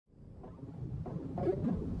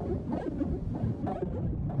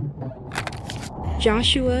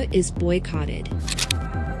Joshua is boycotted.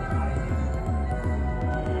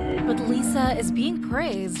 But Lisa is being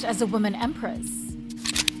praised as a woman empress.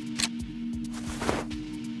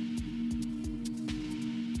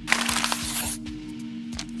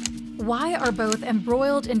 Why are both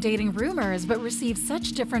embroiled in dating rumors but receive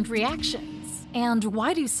such different reactions? And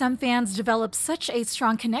why do some fans develop such a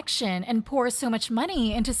strong connection and pour so much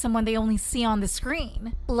money into someone they only see on the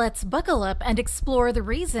screen? Let's buckle up and explore the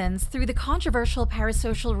reasons through the controversial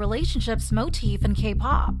parasocial relationships motif in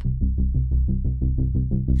K-pop.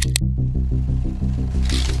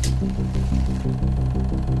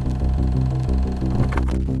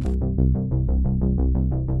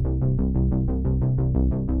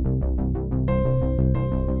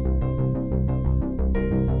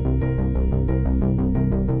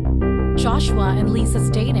 Joshua and Lisa's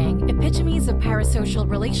dating, epitomes of parasocial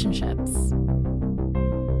relationships.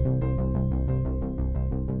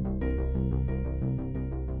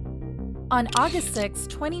 On August 6,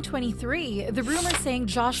 2023, the rumor saying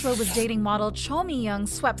Joshua was dating model Cho Mi-young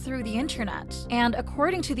swept through the internet. And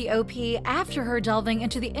according to the OP, after her delving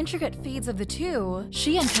into the intricate feeds of the two,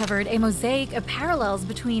 she uncovered a mosaic of parallels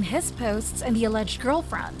between his posts and the alleged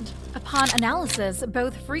girlfriend. Upon analysis,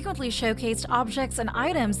 both frequently showcased objects and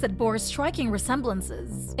items that bore striking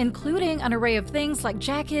resemblances, including an array of things like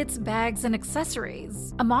jackets, bags, and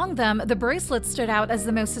accessories. Among them, the bracelet stood out as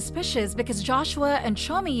the most suspicious because Joshua and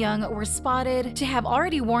Cho Mi-young were spotted to have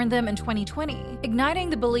already worn them in 2020, igniting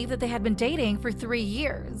the belief that they had been dating for 3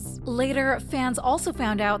 years. Later, fans also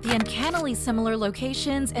found out the uncannily similar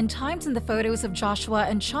locations and times in the photos of Joshua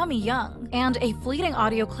and Cho Mi-young, and a fleeting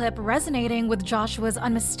audio clip resonating with Joshua's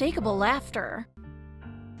unmistakable laughter.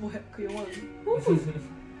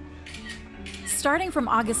 Starting from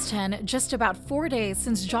August 10, just about 4 days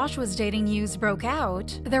since Joshua's dating news broke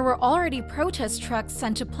out, there were already protest trucks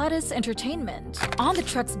sent to Pledis Entertainment. On the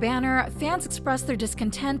truck's banner, fans expressed their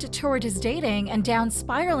discontent toward his dating and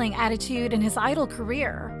down-spiraling attitude in his idol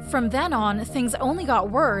career. From then on, things only got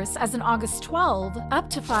worse as on August 12, up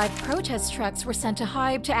to 5 protest trucks were sent to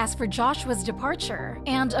Hybe to ask for Joshua's departure.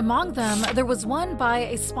 And among them, there was one by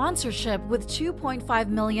a sponsorship with 2.5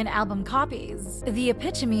 million album copies. The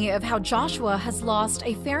epitome of how Joshua has lost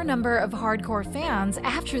a fair number of hardcore fans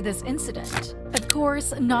after this incident. Of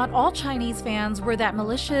course, not all Chinese fans were that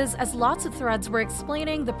malicious, as lots of threads were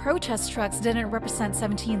explaining the protest trucks didn't represent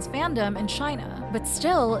 17's fandom in China. But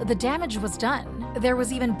still, the damage was done. There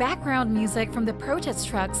was even background music from the protest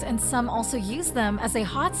trucks, and some also used them as a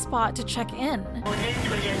hot spot to check in.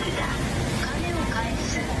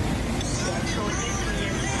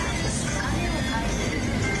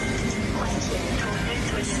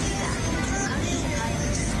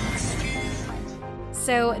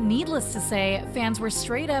 So, needless to say, fans were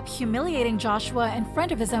straight up humiliating Joshua in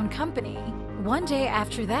front of his own company. One day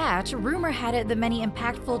after that, rumor had it that many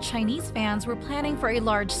impactful Chinese fans were planning for a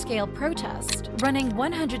large-scale protest, running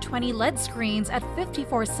 120 LED screens at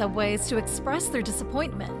 54 subways to express their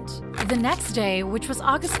disappointment. The next day, which was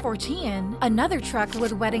August 14, another truck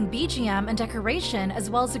with wedding BGM and decoration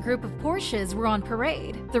as well as a group of Porsches were on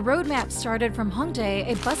parade. The roadmap started from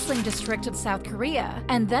Hongdae, a bustling district of South Korea,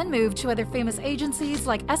 and then moved to other famous agencies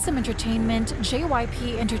like SM Entertainment,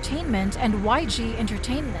 JYP Entertainment, and YG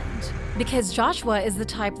Entertainment. Because Joshua is the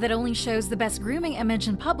type that only shows the best grooming image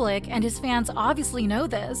in public, and his fans obviously know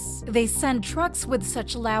this, they send trucks with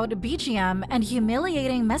such loud BGM and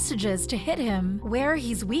humiliating messages to hit him where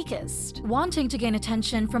he's weakest, wanting to gain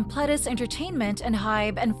attention from Pledis Entertainment and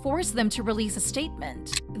Hybe and force them to release a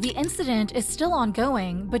statement. The incident is still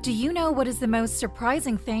ongoing, but do you know what is the most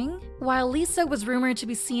surprising thing? While Lisa was rumored to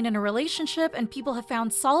be seen in a relationship and people have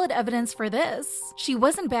found solid evidence for this, she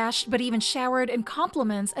wasn't bashed but even showered in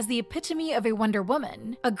compliments as the epitome of a Wonder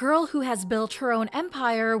Woman. A girl who has built her own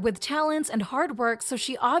empire with talents and hard work, so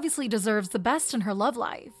she obviously deserves the best in her love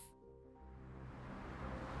life.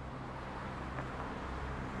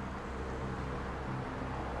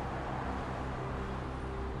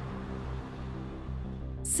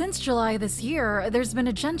 Since July this year, there's been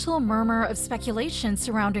a gentle murmur of speculation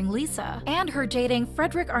surrounding Lisa and her dating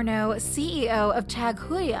Frederick Arnault, CEO of Tag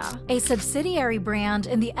Heuer, a subsidiary brand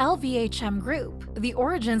in the LVMH group. The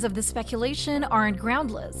origins of the speculation aren't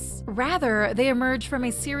groundless. Rather, they emerge from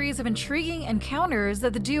a series of intriguing encounters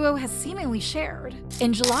that the duo has seemingly shared.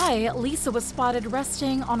 In July, Lisa was spotted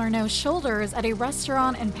resting on Arnault's shoulders at a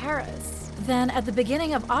restaurant in Paris. Then, at the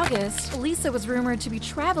beginning of August, Lisa was rumored to be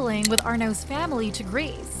traveling with Arnaud's family to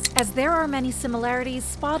Greece, as there are many similarities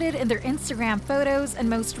spotted in their Instagram photos, and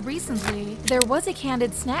most recently, there was a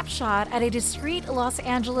candid snapshot at a discreet Los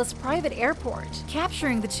Angeles private airport,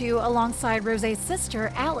 capturing the two alongside Rosé's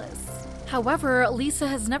sister, Alice. However, Lisa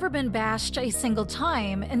has never been bashed a single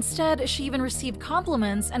time. Instead, she even received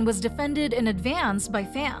compliments and was defended in advance by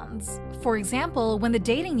fans. For example, when the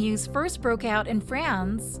dating news first broke out in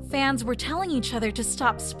France, fans were telling each other to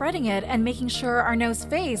stop spreading it and making sure Arnaud's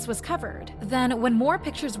face was covered. Then, when more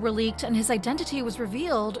pictures were leaked and his identity was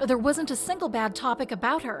revealed, there wasn't a single bad topic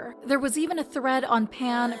about her. There was even a thread on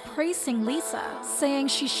Pan praising Lisa, saying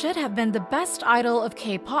she should have been the best idol of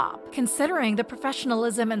K-pop, considering the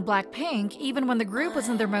professionalism in Blackpink, even when the group was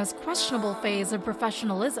in their most questionable phase of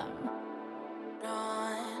professionalism.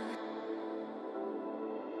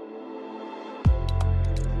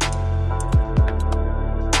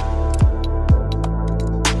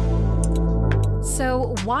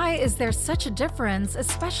 So why is there such a difference,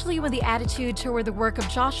 especially when the attitude toward the work of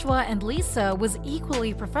Joshua and Lisa was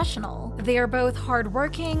equally professional? They are both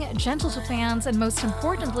hardworking, gentle to fans, and most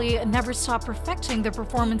importantly, never stop perfecting their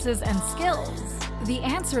performances and skills. The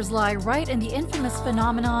answers lie right in the infamous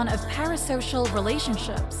phenomenon of parasocial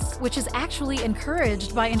relationships, which is actually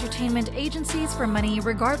encouraged by entertainment agencies for money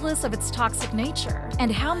regardless of its toxic nature,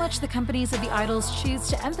 and how much the companies of the idols choose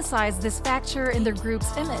to emphasize this factor in their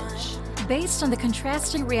group's image. Based on the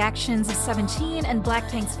contrasting reactions of 17 and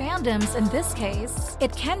Blackpink's fandoms in this case,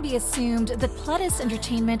 it can be assumed that Pledis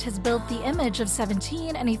Entertainment has built the image of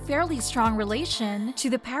 17 and a fairly strong relation to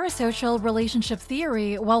the parasocial relationship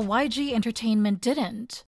theory, while YG Entertainment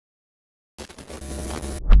didn't.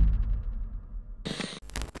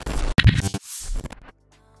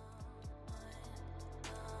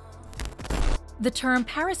 The term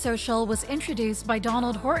parasocial was introduced by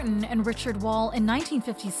Donald Horton and Richard Wall in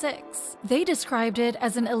 1956. They described it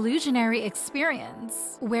as an illusionary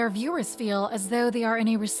experience, where viewers feel as though they are in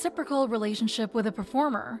a reciprocal relationship with a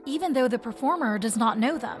performer, even though the performer does not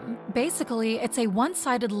know them. Basically, it's a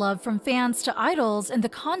one-sided love from fans to idols in the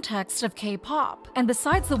context of K-pop. And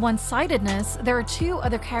besides the one-sidedness, there are two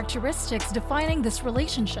other characteristics defining this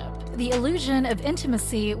relationship. The illusion of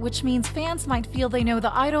intimacy, which means fans might feel they know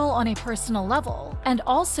the idol on a personal level, and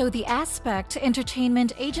also the aspect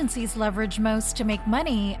entertainment agencies leverage most to make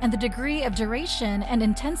money, and the degree of duration and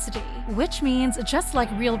intensity, which means just like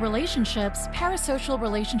real relationships, parasocial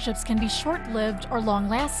relationships can be short-lived or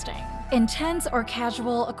long-lasting. Intense or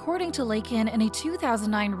casual, according to Lakin in a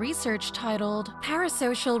 2009 research titled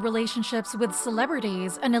Parasocial Relationships with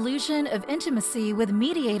Celebrities, an Illusion of Intimacy with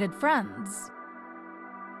Mediated Friends.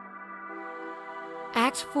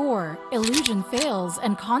 Act 4. Illusion Fails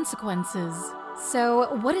and Consequences.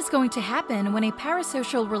 So, what is going to happen when a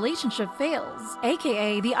parasocial relationship fails?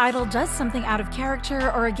 AKA, the idol does something out of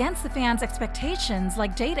character or against the fans' expectations,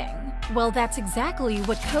 like dating. Well, that's exactly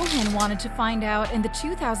what Cohen wanted to find out in the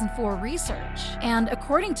 2004 research. And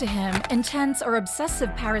according to him, intense or obsessive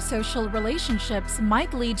parasocial relationships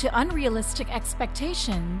might lead to unrealistic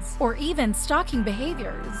expectations or even stalking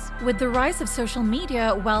behaviors. With the rise of social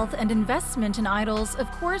media, wealth, and investment in idols,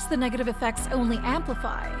 of course the negative effects only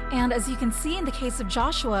amplify. And as you can see in the case of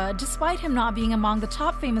Joshua, despite him not being among the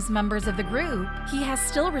top famous members of the group, he has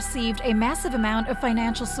still received a massive amount of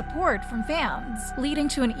financial support from fans, leading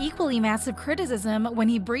to an equally massive criticism when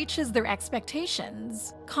he breaches their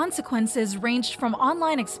expectations. Consequences ranged from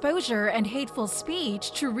online exposure and hateful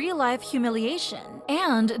speech to real-life humiliation,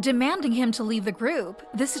 and demanding him to leave the group.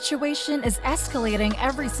 The situation is escalating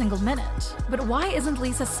every single minute. But why isn't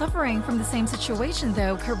Lisa suffering from the same situation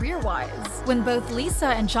though, career-wise, when both Lisa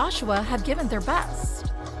and Joshua have given their best?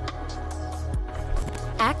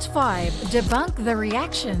 Act 5. Debunk the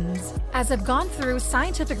reactions. As I've gone through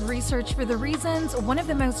scientific research for the reasons, one of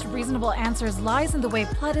the most reasonable answers lies in the way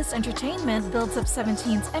Pledis Entertainment builds up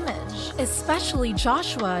 17's image, especially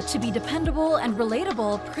Joshua, to be dependable and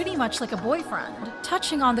relatable, pretty much like a boyfriend,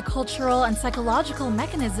 touching on the cultural and psychological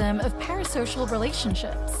mechanism of parasocial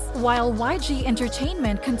relationships, while YG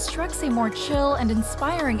Entertainment constructs a more chill and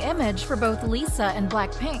inspiring image for both Lisa and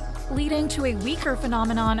Blackpink, leading to a weaker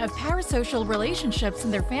phenomenon of parasocial relationships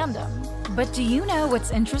in their fandom. But do you know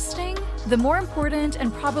what's interesting? The more important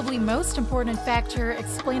and probably most important factor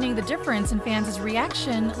explaining the difference in fans'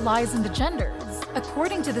 reaction lies in the genders.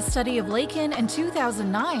 According to the study of Lakin in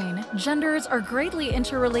 2009, genders are greatly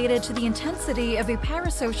interrelated to the intensity of a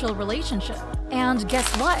parasocial relationship. And guess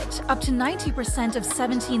what? Up to 90% of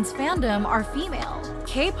 17's fandom are female.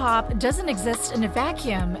 K-pop doesn't exist in a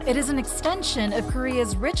vacuum. It is an extension of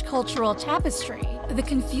Korea's rich cultural tapestry. The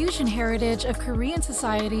Confucian heritage of Korean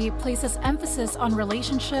society places emphasis on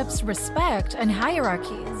relationships, respect, and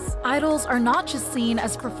hierarchies. Idols are not just seen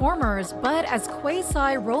as performers, but as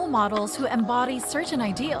quasi-role models who embody certain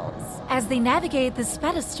ideals. As they navigate this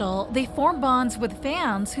pedestal, they form bonds with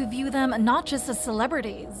fans who view them not just as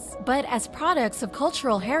celebrities, but as products of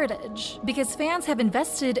cultural heritage. Because fans have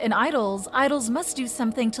invested in idols, idols must do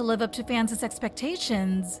something to live up to fans'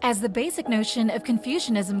 expectations, as the basic notion of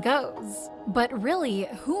Confucianism goes. But really,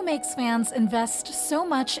 who makes fans invest so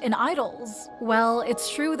much in idols? Well,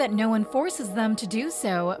 it's true that no one forces them to do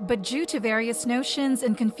so, but due to various notions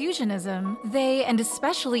in Confucianism, they, and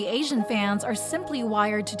especially Asian fans, are simply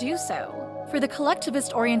wired to do so. For the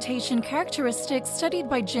collectivist orientation characteristics studied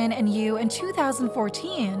by Jin and Yu in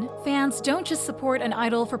 2014, fans don't just support an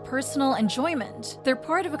idol for personal enjoyment. They're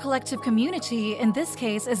part of a collective community, in this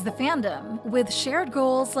case is the fandom, with shared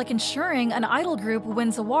goals like ensuring an idol group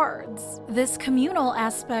wins awards. This communal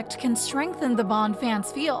aspect can strengthen the bond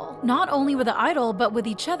fans feel, not only with the idol but with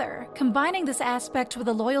each other. Combining this aspect with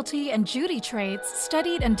the loyalty and duty traits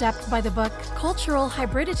studied in depth by the book Cultural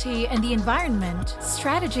Hybridity and the Environment,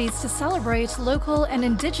 Strategies to Celebrate Local and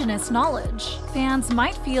Indigenous Knowledge. Fans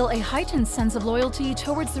might feel a heightened sense of loyalty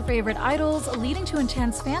towards their favorite idols, leading to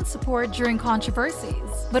intense fan support during controversies,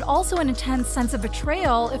 but also an intense sense of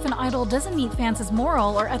betrayal if an idol doesn't meet fans'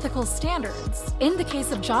 moral or ethical standards. In the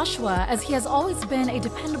case of Joshua, as he has always been a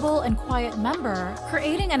dependable and quiet member,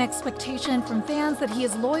 creating an expectation from fans that he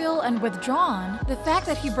is loyal and withdrawn, the fact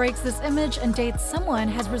that he breaks this image and dates someone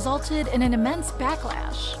has resulted in an immense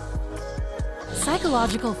backlash.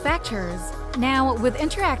 Psychological factors. Now, with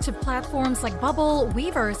interactive platforms like Bubble,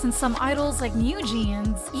 Weverse, and some idols like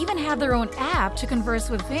NewJeans even have their own app to converse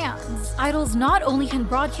with fans. Idols not only can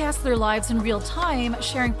broadcast their lives in real time,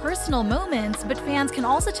 sharing personal moments, but fans can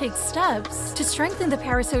also take steps to strengthen the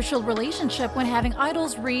parasocial relationship when having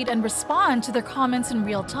idols read and respond to their comments in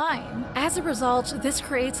real time. As a result, this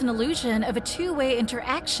creates an illusion of a two-way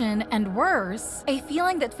interaction, and worse, a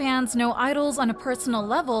feeling that fans know idols on a personal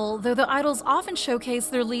level, though the idols often showcase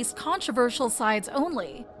their least controversial sides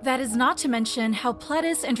only. That is not to mention how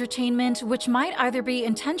Pledis Entertainment, which might either be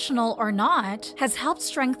intentional or not, has helped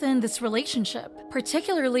strengthen this relationship,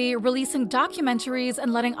 particularly releasing documentaries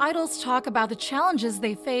and letting idols talk about the challenges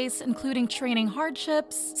they face, including training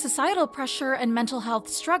hardships, societal pressure, and mental health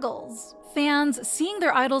struggles. Fans, seeing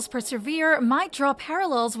their idols persevere, might draw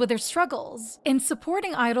parallels with their struggles. In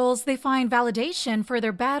supporting idols, they find validation for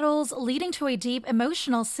their battles, leading to a deep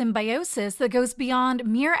emotional symbiosis that goes beyond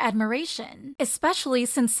mere admiration, especially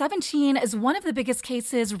since 17 is one of the biggest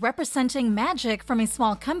cases representing magic from a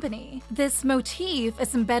small company. This motif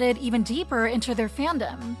is embedded even deeper into their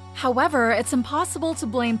fandom. However, it's impossible to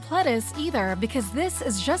blame Pledis either, because this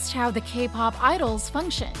is just how the K-pop idols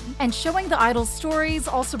function, and showing the idols' stories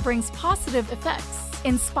also brings positive effects,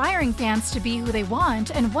 inspiring fans to be who they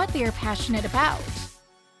want and what they are passionate about.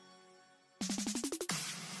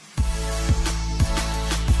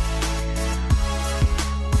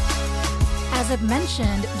 As I've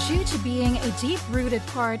mentioned, due to being a deep-rooted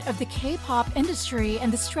part of the K-pop industry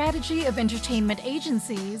and the strategy of entertainment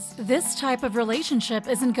agencies, this type of relationship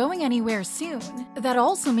isn't going anywhere soon. That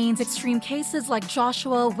also means extreme cases like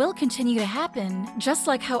Joshua will continue to happen, just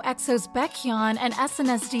like how EXO's Baekhyun and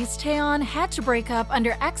SNSD Taeyeon had to break up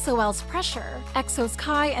under EXO-L's pressure. EXO's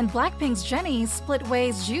Kai and Blackpink's Jennie split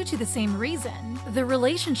ways due to the same reason. The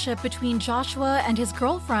relationship between Joshua and his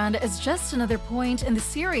girlfriend is just another point in the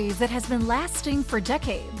series that has been lasting for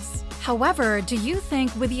decades. However, do you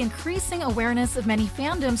think with the increasing awareness of many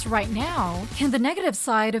fandoms right now, can the negative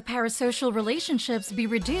side of parasocial relationships be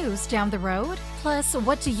reduced down the road? Plus,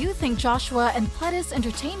 what do you think Joshua and Pledis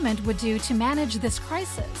Entertainment would do to manage this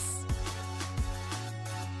crisis?